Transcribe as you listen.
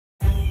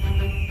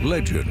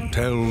Legend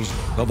tells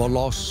of a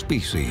lost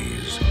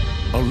species,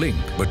 a link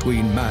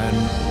between man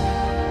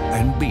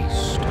and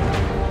beast.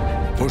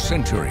 For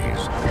centuries,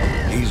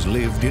 he's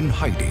lived in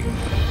hiding,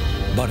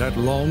 but at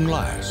long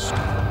last,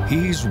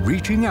 he's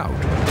reaching out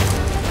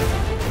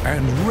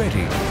and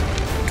ready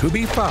to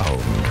be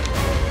found.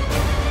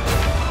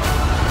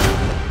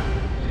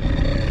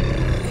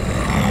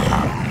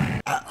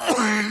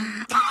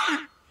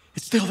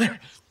 It's still there.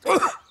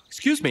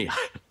 Excuse me.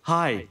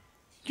 Hi.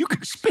 You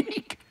can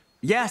speak.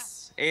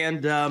 Yes,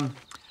 and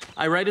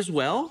I write as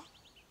well.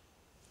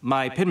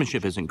 My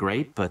penmanship isn't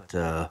great, but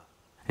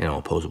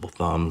opposable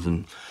thumbs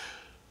and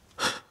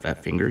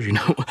fat fingers, you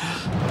know.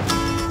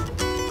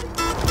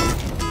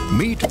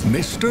 Meet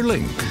Mr.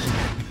 Link.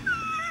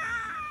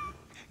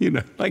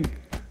 Like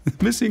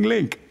missing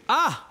Link.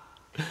 Ah!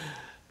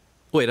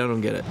 Wait, I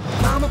don't get it.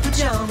 Mama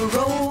pajama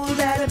rolled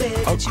out of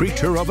bed. A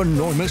creature of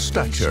enormous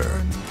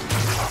stature.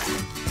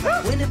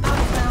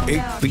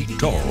 8 feet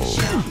tall,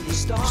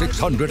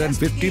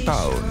 650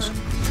 pounds.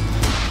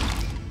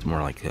 It's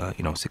more like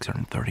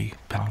 630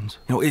 pounds.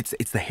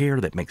 It's the hair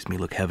that makes me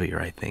look heavier.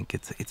 I think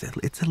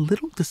it's a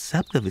little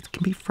deceptive. It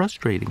can be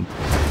frustrating.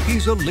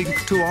 He's a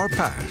link to our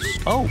past.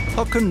 Oh,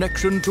 A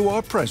connection to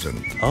our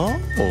present. oh,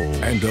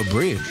 And a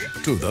bridge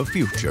to the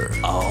future.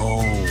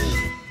 oh.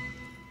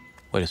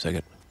 Wait a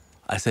second.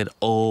 I said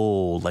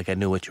oh, like I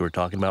knew what you were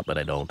talking about, but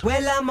I don't.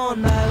 Well, I'm on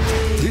my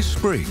way. This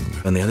spring,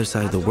 On the other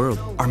side of the world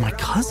are my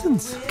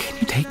cousins. Can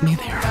you take me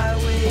there?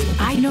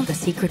 I know the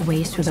secret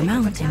ways through the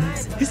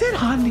mountains. Is it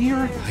hot in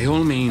here? By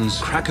all means,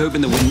 crack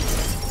open the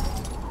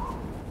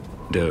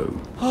window.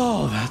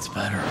 Oh, that's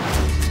better.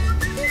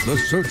 the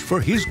search for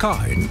his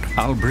kind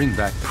I'll bring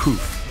back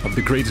proof of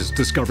the greatest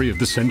discovery of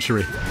the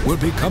century. will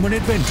become an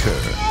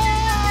adventure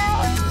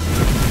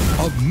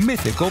of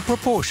mythical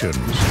proportions.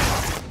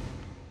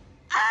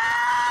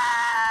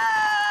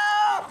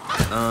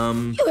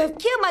 You have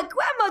killed my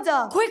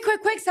grandmother! Quick,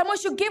 quick, quick! Someone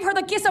should give her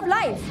the kiss of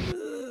life!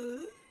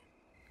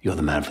 You're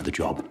the man for the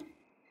job.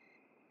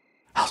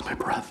 How's my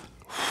breath?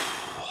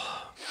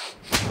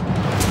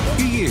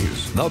 He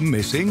is the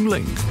missing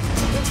link.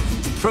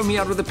 Throw me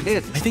out of the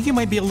pit. I think you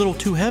might be a little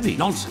too heavy.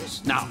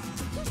 Nonsense. Now,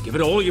 give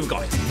it all you've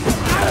got.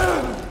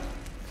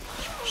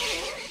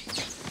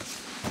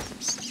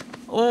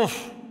 Oh,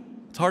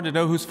 it's hard to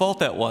know whose fault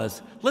that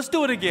was. Let's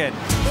do it again.